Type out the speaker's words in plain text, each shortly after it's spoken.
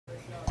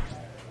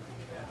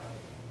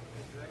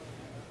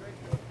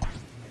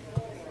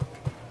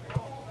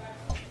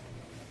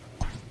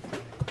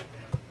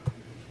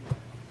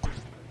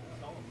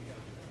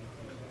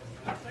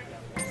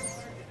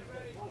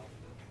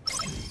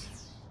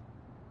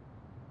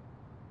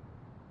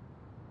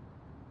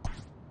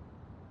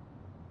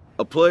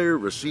A player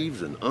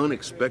receives an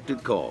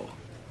unexpected call.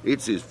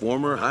 It's his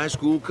former high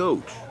school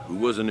coach, who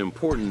was an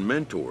important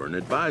mentor and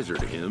advisor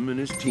to him in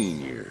his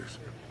teen years.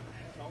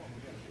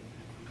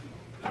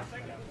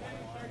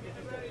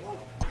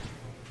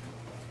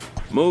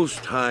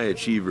 Most high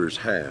achievers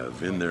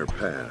have, in their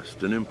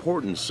past, an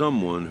important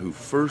someone who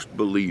first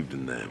believed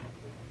in them.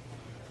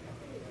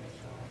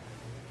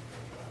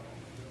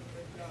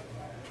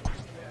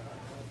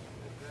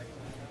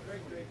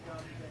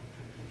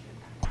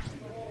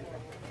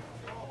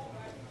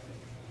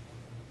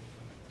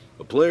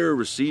 A player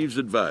receives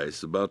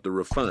advice about the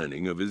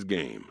refining of his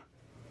game.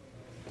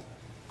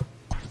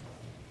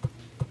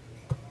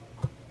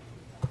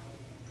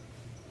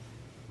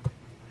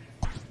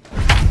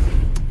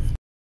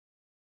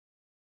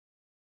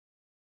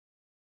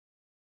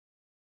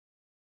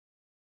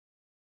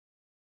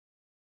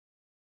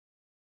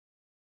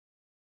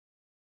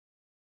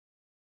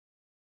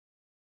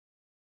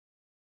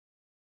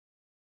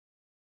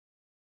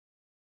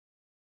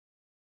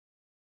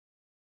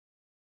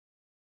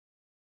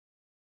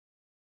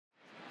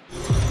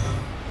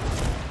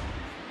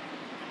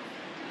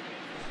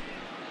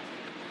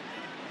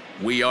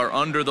 We are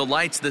under the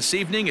lights this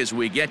evening as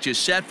we get you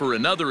set for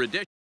another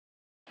edition.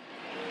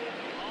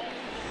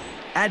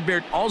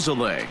 Adbert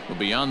Alzolay will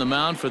be on the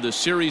mound for the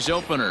series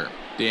opener.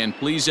 Dan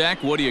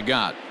Plesac, what do you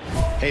got?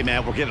 Hey,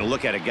 man, we're getting a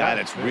look at a guy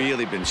that's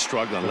really been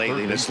struggling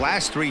lately. In his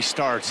last 3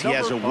 starts, he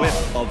has a whip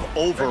of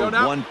over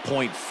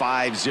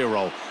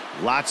 1.50.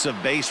 Lots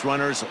of base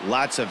runners,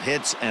 lots of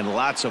hits, and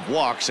lots of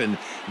walks, and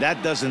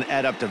that doesn't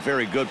add up to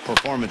very good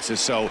performances.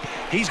 So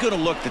he's going to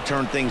look to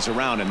turn things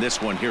around in this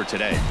one here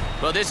today.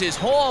 Well, this is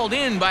hauled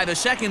in by the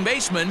second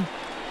baseman.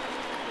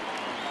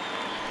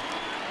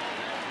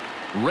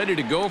 Ready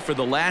to go for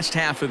the last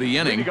half of the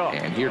inning.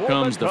 And here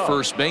comes the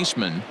first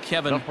baseman,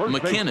 Kevin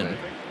McKinnon.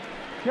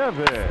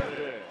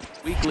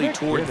 Weakly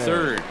toward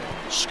third.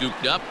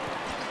 Scooped up.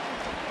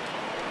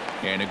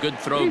 And a good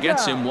throw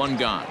gets him one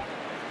gone.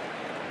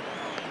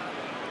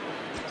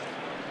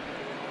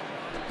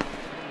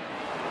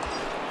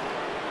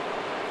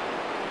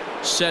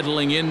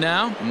 Settling in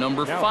now,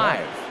 number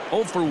 5.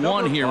 0 for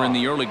 1 here in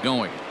the early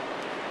going.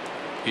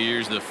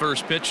 Here's the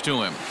first pitch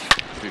to him.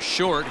 To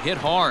short, hit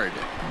hard.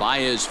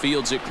 Baez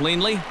fields it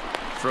cleanly.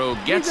 Throw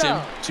gets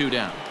him, 2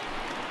 down.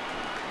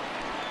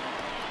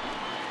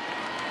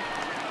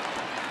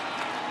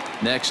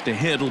 Next to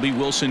hit will be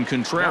Wilson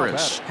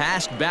Contreras.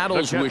 Past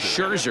battles with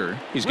Scherzer.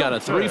 He's got a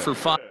 3 for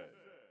 5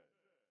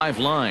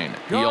 line.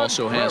 He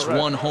also has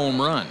 1 home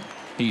run.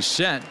 He's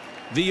set.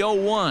 The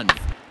 0-1.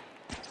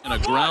 And a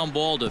ground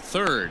ball to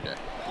third.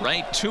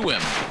 Right to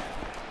him.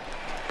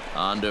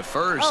 On to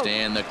first,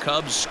 and the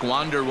Cubs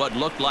squander what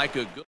looked like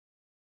a good.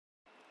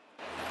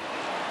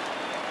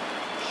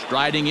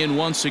 Striding in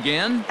once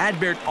again,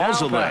 Adbert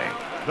Alzolay.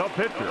 The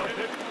pitcher,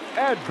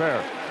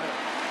 Adbert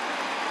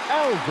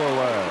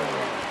Alzolay.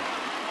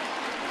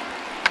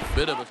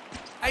 Bit of a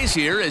surprise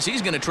here as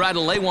he's going to try to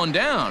lay one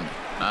down.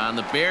 On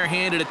the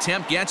barehanded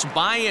attempt, gets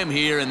by him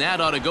here, and that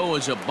ought to go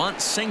as a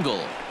bunt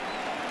single.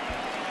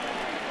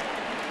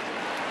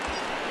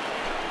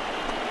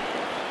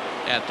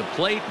 At the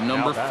plate,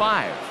 number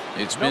 5.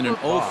 It's been an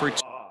 0 for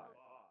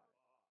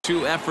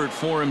 2 effort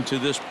for him to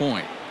this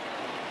point.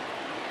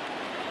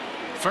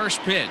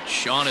 First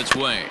pitch on its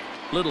way.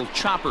 Little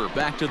chopper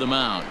back to the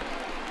mound.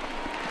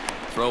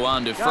 Throw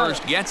on to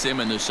first gets him,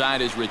 and the side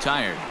is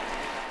retired.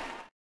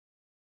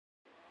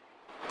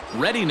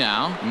 Ready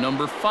now,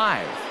 number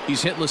 5.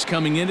 He's hitless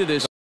coming into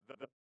this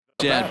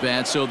at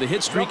bat, so the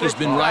hit streak has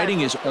been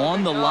riding is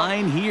on the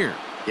line here.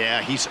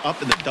 Yeah, he's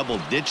up in the double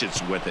digits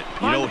with it.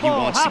 You know, he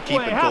wants to keep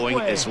it going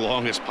as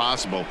long as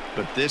possible,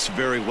 but this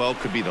very well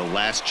could be the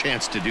last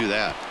chance to do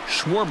that.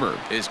 Schwarber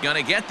is going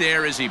to get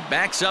there as he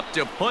backs up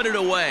to put it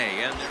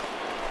away. And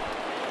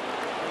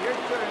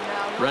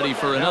ready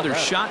for another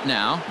shot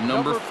now,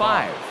 number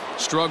 5.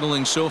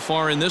 Struggling so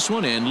far in this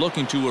one and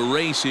looking to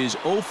erase his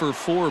 0 for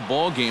 4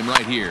 ball game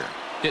right here.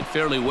 Hit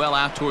fairly well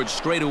out towards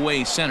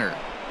straightaway center.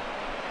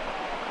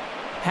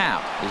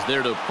 Happ is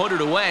there to put it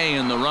away,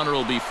 and the runner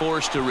will be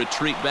forced to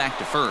retreat back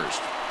to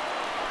first.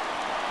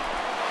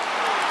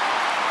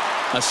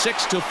 A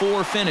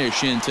 6-4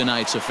 finish in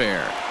tonight's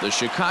affair. The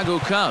Chicago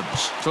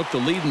Cubs took the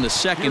lead in the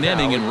second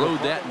inning and rode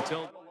that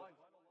until.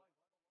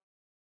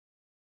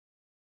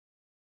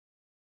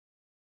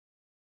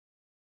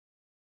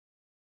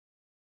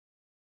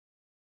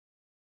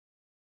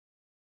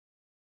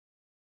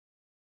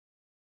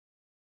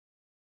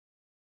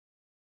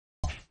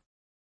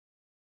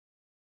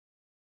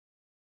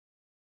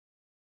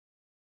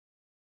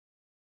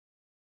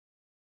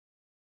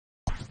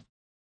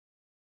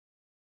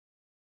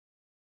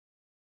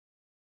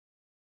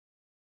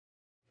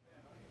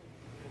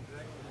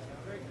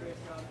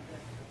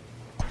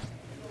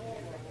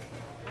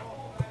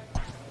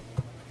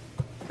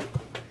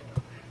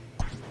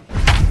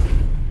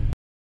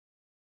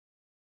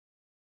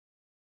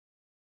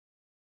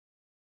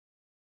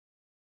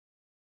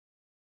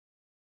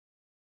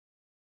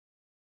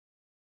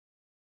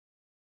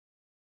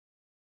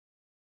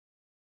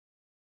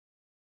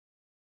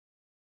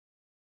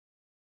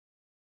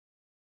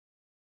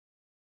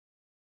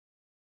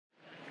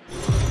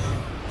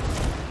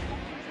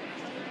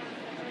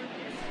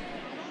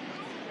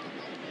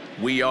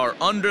 We are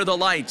under the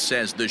lights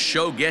as the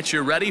show gets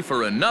you ready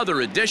for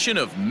another edition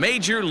of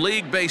Major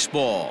League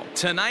Baseball.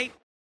 Tonight,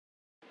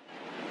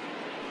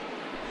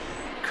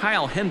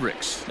 Kyle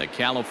Hendricks, the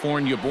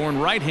California-born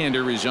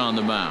right-hander, is on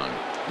the mound.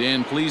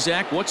 Dan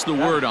Plesac, what's the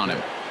word on him?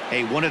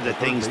 Hey, one of the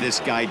things this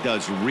guy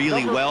does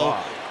really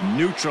well,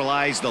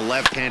 neutralize the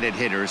left-handed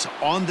hitters.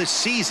 On the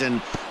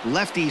season,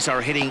 lefties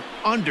are hitting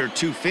under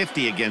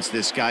 250 against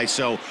this guy,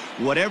 so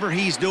whatever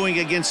he's doing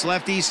against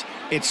lefties,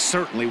 it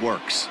certainly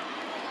works.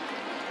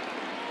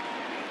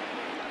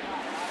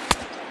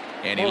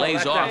 And he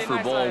lays off for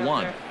ball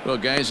one. Well,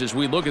 guys, as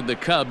we look at the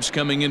Cubs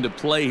coming into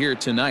play here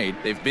tonight,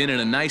 they've been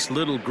in a nice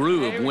little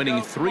groove,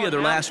 winning 3 of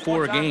their last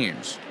 4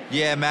 games.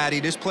 Yeah,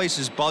 Matty, this place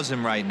is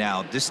buzzing right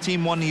now. This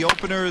team won the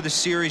opener of the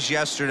series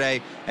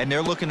yesterday, and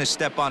they're looking to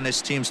step on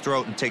this team's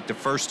throat and take the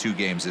first 2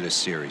 games of this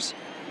series.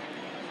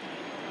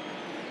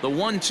 The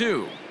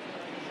 1-2.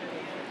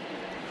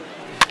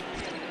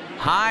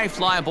 High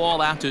fly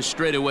ball out to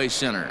straightaway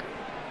center.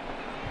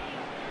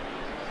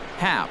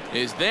 Happ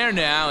is there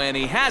now, and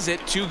he has it.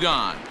 2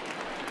 gone.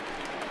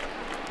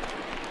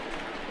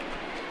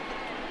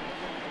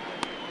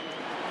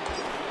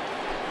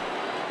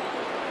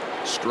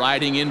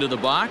 Striding into the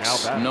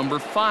box, number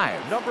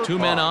 5. 2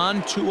 men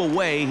on, 2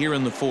 away here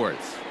in the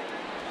 4th.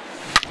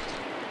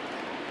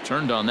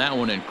 Turned on that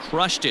one and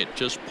crushed it.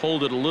 Just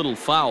pulled it a little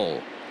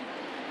foul.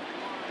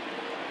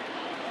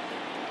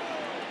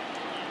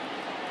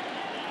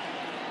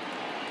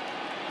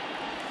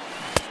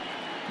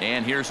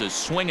 And here's a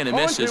swing and a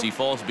miss as he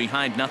falls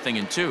behind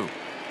 0-2.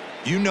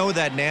 You know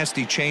that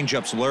nasty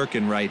changeup's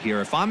lurking right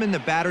here. If I'm in the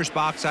batter's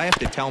box, I have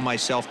to tell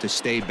myself to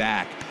stay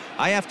back.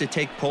 I have to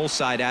take pull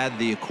side out of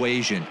the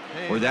equation,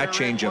 or that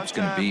changeup's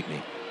going to beat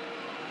me.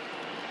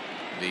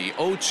 The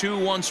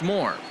 0-2 once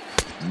more.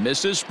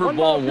 Misses for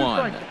ball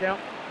 1.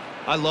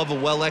 I love a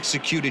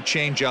well-executed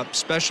changeup,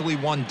 especially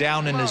one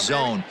down in the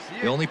zone.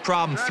 The only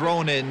problem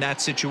throwing it in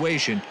that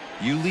situation,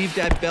 you leave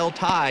that belt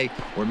high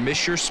or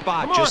miss your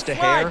spot just a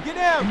hair,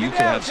 and you could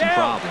have some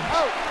problems.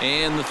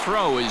 And the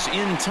throw is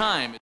in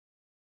time.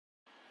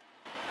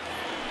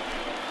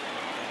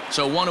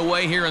 So 1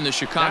 away here in the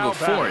Chicago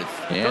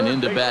 4th. And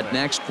into bat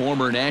next,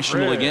 former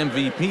National League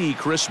MVP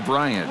Chris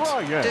Bryant.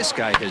 This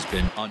guy has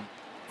been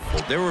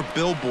There were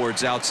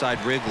billboards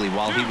outside Wrigley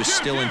while he was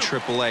still in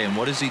AAA, and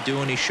what does he do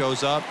when he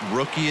shows up?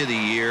 Rookie of the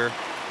Year,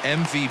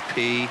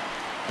 MVP.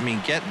 I mean,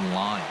 get in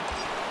line.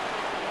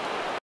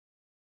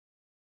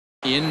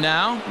 In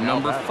now,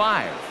 number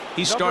 5.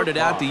 He started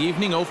out the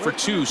evening 0 for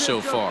 2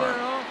 so far.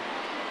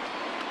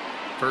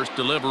 First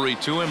delivery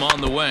to him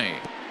on the way.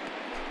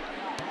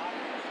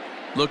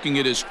 Looking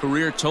at his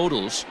career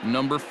totals,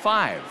 number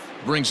 5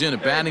 brings in a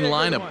batting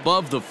line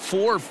above the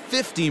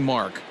 450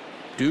 mark.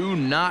 Do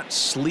not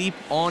sleep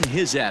on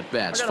his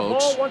at-bats,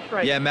 folks.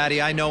 Yeah,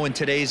 Matty, I know in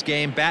today's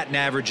game, batting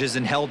average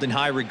isn't held in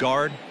high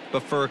regard,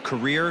 but for a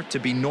career to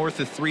be north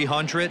of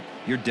 300,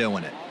 you're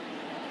doing it.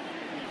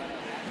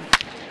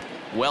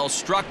 Well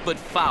struck, but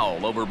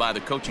foul over by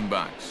the coaching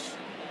box.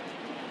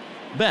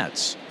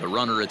 Betts, the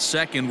runner at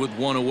second with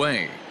 1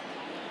 away.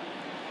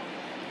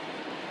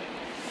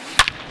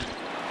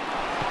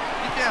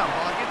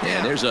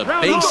 And there's a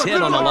base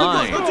hit on the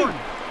line. You're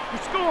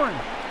scoring.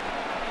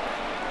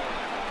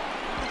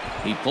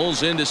 He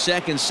pulls into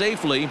second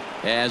safely,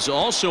 as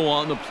also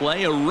on the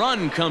play a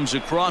run comes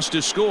across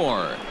to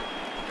score.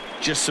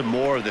 Just some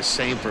more of the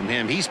same from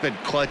him. He's been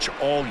clutch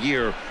all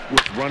year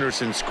with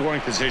runners in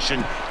scoring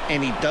position,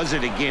 and he does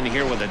it again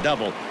here with a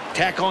double.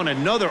 Tack on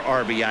another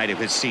RBI to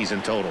his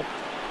season total.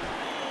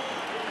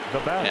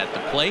 At the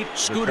plate,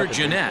 Scooter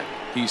Gennett.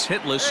 He's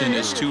hitless in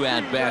his 2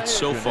 at-bats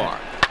so far.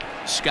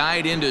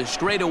 Skied into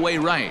straightaway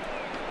right.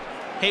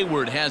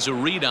 Hayward has a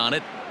read on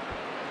it.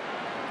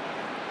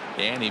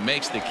 And he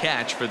makes the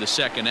catch for the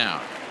 2nd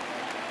out.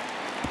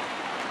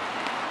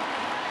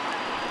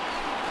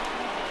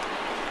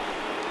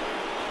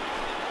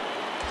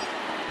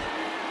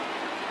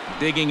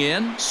 Digging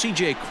in,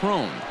 C.J.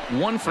 Cron,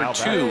 1 for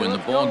 2 in the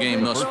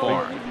ballgame thus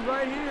far.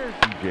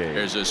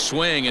 There's a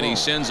swing, and he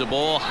sends a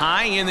ball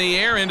high in the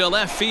air into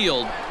left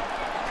field.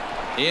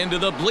 Into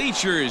the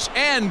bleachers,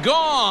 and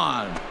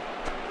gone.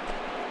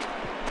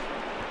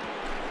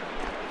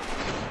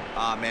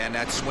 Ah, man,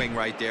 that swing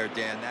right there,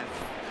 Dan.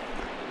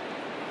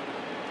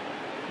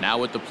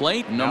 Now at the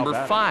plate, number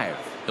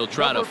 5. He'll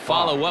try to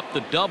follow up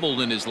the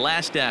double in his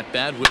last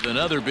at-bat with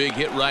another big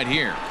hit right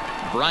here.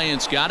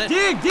 Bryant's got it.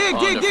 Dig,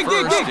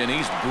 and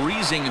he's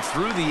breezing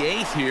through the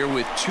 8th here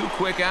with 2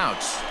 quick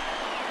outs.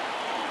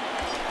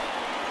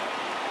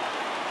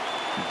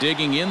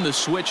 Digging in the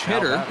switch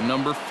hitter,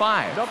 number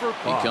 5.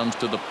 He comes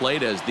to the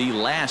plate as the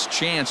last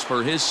chance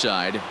for his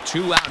side.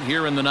 2 out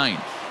here in the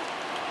 9th.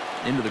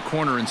 Into the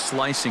corner and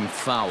slicing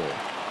foul.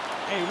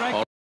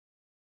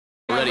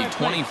 Already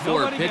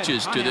 24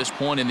 pitches to this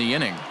point in the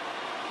inning.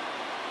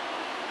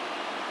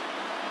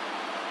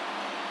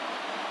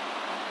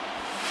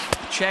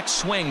 Check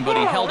swing, but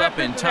he held up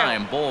in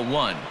time. Ball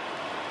 1.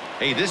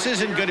 Hey, this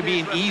isn't going to be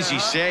an easy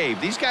save.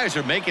 These guys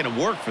are making him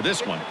work for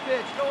this one.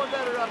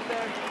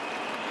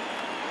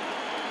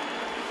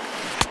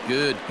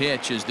 Good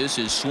pitch as this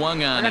is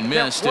swung on and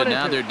missed, and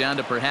now they're down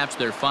to perhaps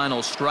their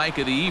final strike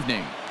of the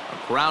evening. A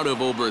crowd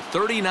of over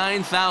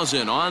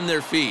 39,000 on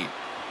their feet.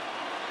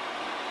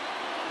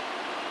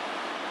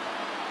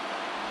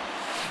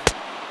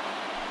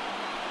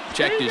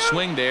 Checked his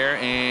swing there,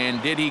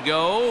 and did he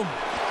go?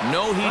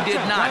 No, he did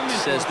not,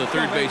 says the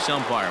third base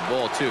umpire.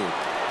 Ball 2.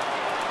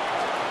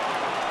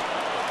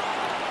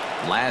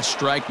 Last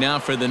strike now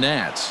for the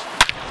Nats.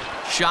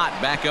 Shot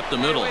back up the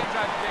middle.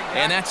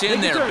 And that's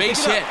in there.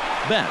 Base hit.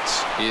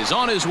 Betts is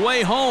on his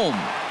way home.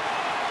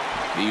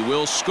 He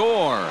will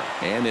score.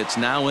 And it's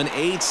now an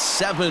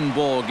 8-7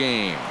 ball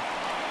game.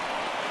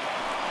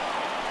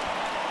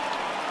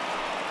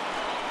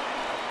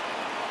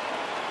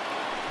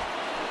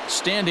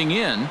 Standing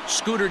in,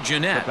 Scooter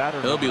Gennett.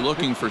 He'll be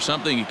looking for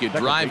something he could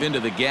drive into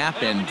the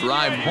gap and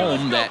drive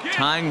home that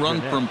tying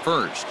run from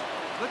first.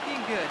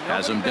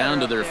 Has them down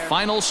to their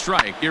final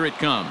strike. Here it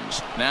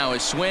comes. Now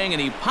his swing,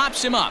 and he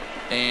pops him up.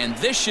 And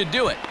this should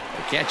do it.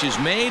 The catch is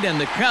made, and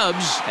the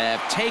Cubs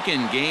have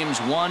taken games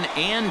 1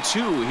 and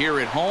 2 here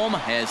at home,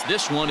 as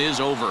this one is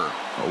over.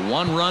 A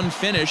 1-run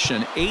finish,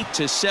 an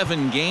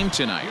 8-7 game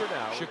tonight.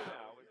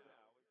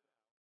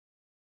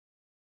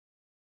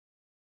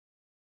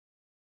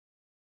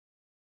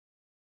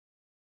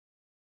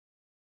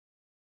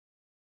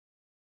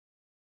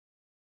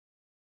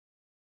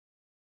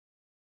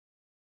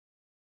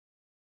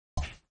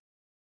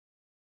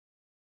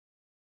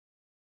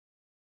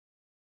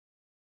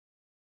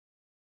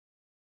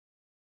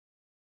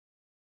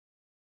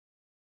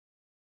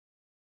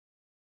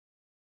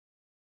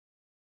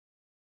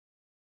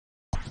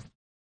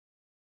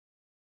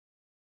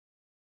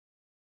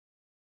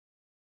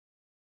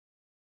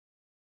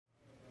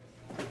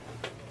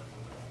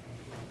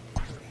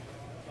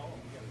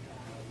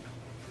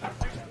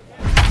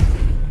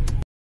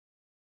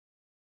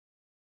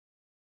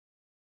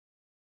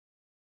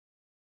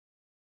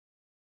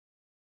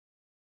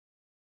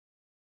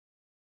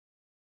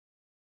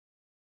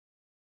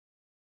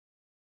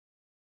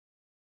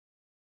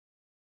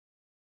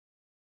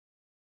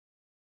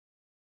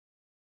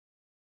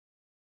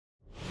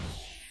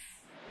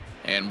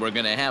 And we're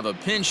going to have a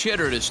pinch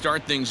hitter to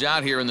start things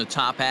out here in the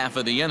top half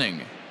of the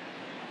inning.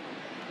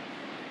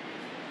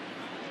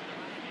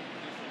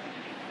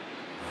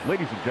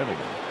 Ladies and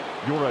gentlemen,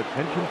 your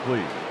attention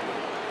please.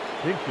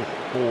 Pinch hitter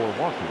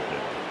for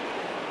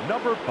Washington,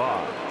 number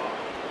 5.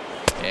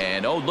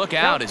 And oh, look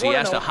out as he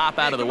has to hop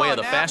out of the way of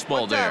the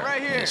fastball there.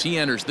 As he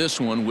enters this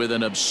one with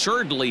an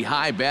absurdly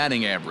high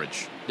batting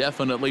average.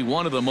 Definitely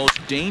one of the most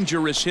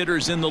dangerous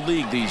hitters in the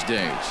league these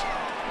days.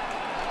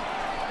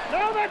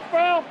 No, that's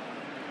foul.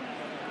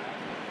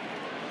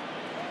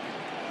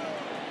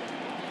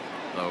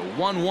 The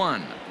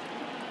 1-1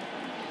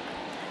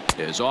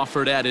 is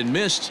offered at and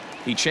missed.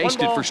 He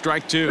chased it for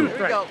strike 2.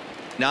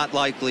 Not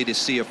likely to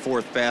see a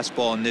fourth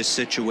fastball in this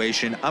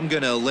situation. I'm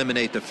going to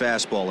eliminate the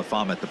fastball if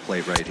I'm at the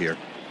plate right here.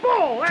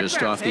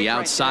 Just off the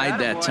outside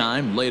that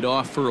time, laid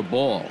off for a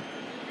ball.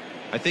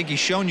 I think he's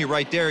shown you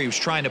right there he was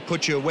trying to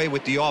put you away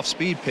with the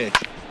off-speed pitch.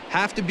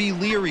 Have to be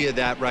leery of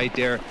that right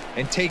there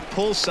and take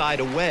pull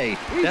side away.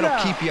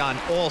 That'll keep you on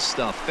all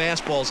stuff,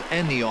 fastballs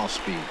and the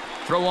off-speed.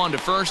 Throw on to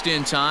first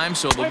in time,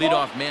 so the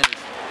leadoff man is